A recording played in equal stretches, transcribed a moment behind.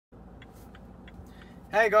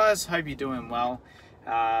Hey guys, hope you're doing well.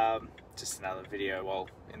 Just another video while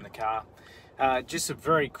in the car. Just a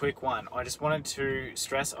very quick one. I just wanted to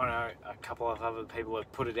stress, I know a couple of other people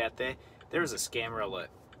have put it out there. There is a scammer alert.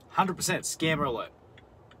 100% scammer alert.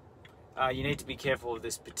 You need to be careful of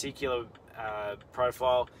this particular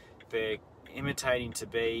profile. They're imitating to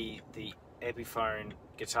be the Epiphone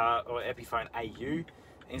guitar or Epiphone AU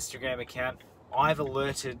Instagram account. I've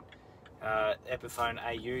alerted Epiphone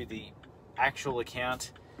AU, the actual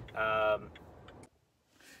account. But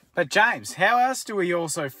James, how else do we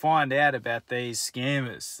also find out about these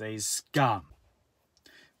scammers, these scum?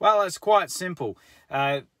 Well, it's quite simple.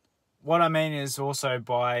 What I mean is also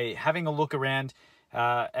by having a look around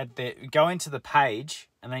go into the page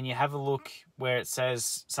and then you have a look where it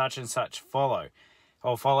says such and such follow,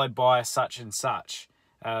 or followed by such and such.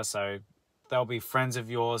 So there'll be friends of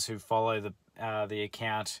yours who follow the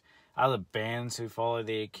account, other bands who follow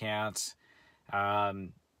the account,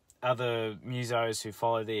 other musos who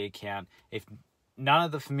follow the account. If none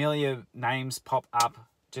of the familiar names pop up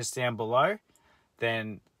just down below,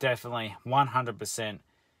 then definitely 100%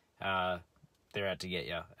 they're out to get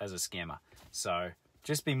you as a scammer. So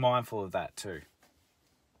just be mindful of that too.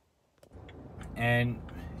 And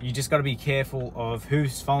you just got to be careful of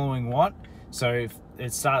who's following what. So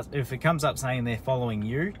if it comes up saying they're following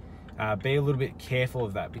you, be a little bit careful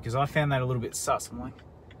of that, because I found that a little bit sus. I'm like,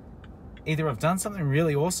 either I've done something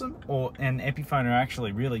really awesome, and Epiphone are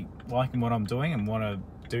actually really liking what I'm doing and want to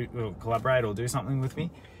do or collaborate or do something with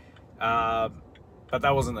me. But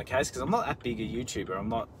that wasn't the case, because I'm not that big a YouTuber. I'm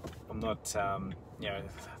not you know,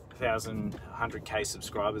 1,000, 100K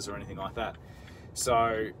subscribers or anything like that.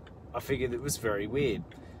 So I figured it was very weird.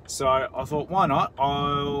 So I thought, why not?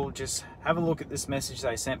 I'll just have a look at this message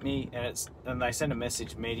they sent me, and they sent a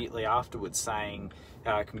message immediately afterwards saying,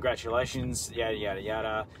 congratulations, yada yada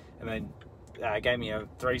yada, and then gave me a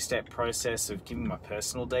 3-step process of giving my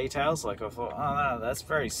personal details. Like, I thought, oh no, that's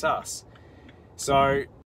very sus. So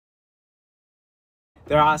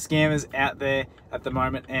there are scammers out there at the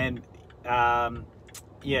moment, and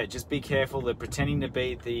yeah, just be careful. They're pretending to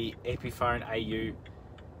be the Epiphone AU,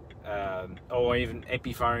 or even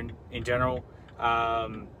Epiphone in general.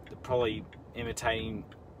 They're probably imitating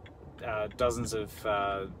dozens of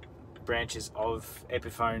branches of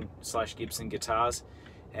Epiphone / Gibson guitars.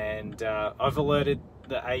 And I've alerted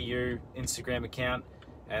the AU Instagram account,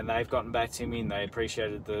 and they've gotten back to me, and they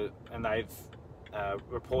appreciated and they've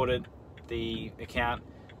reported the account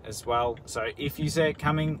as well. So if you see it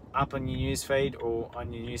coming up on your newsfeed, or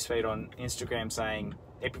on your newsfeed on Instagram saying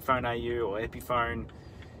Epiphone AU or Epiphone,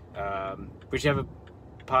 whichever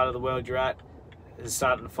part of the world you're at, is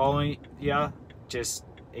starting to follow you, just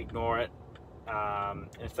ignore it.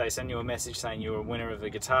 If they send you a message saying you're a winner of a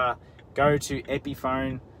guitar, go to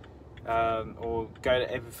Epiphone, or go to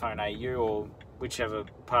Epiphone AU, or whichever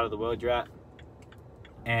part of the world you're at,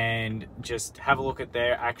 and just have a look at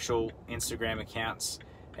their actual Instagram accounts,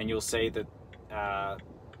 and you'll see that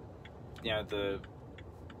you know, the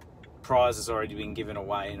prize has already been given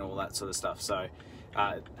away and all that sort of stuff. So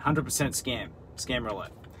 100% scammer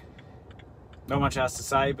alert. Not much else to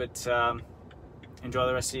say, but enjoy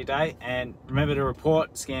the rest of your day, and remember to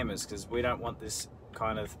report scammers, because we don't want this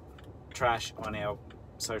kind of trash on our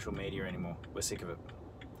social media anymore. We're sick of it.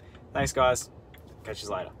 Thanks guys, catch you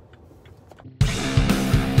later.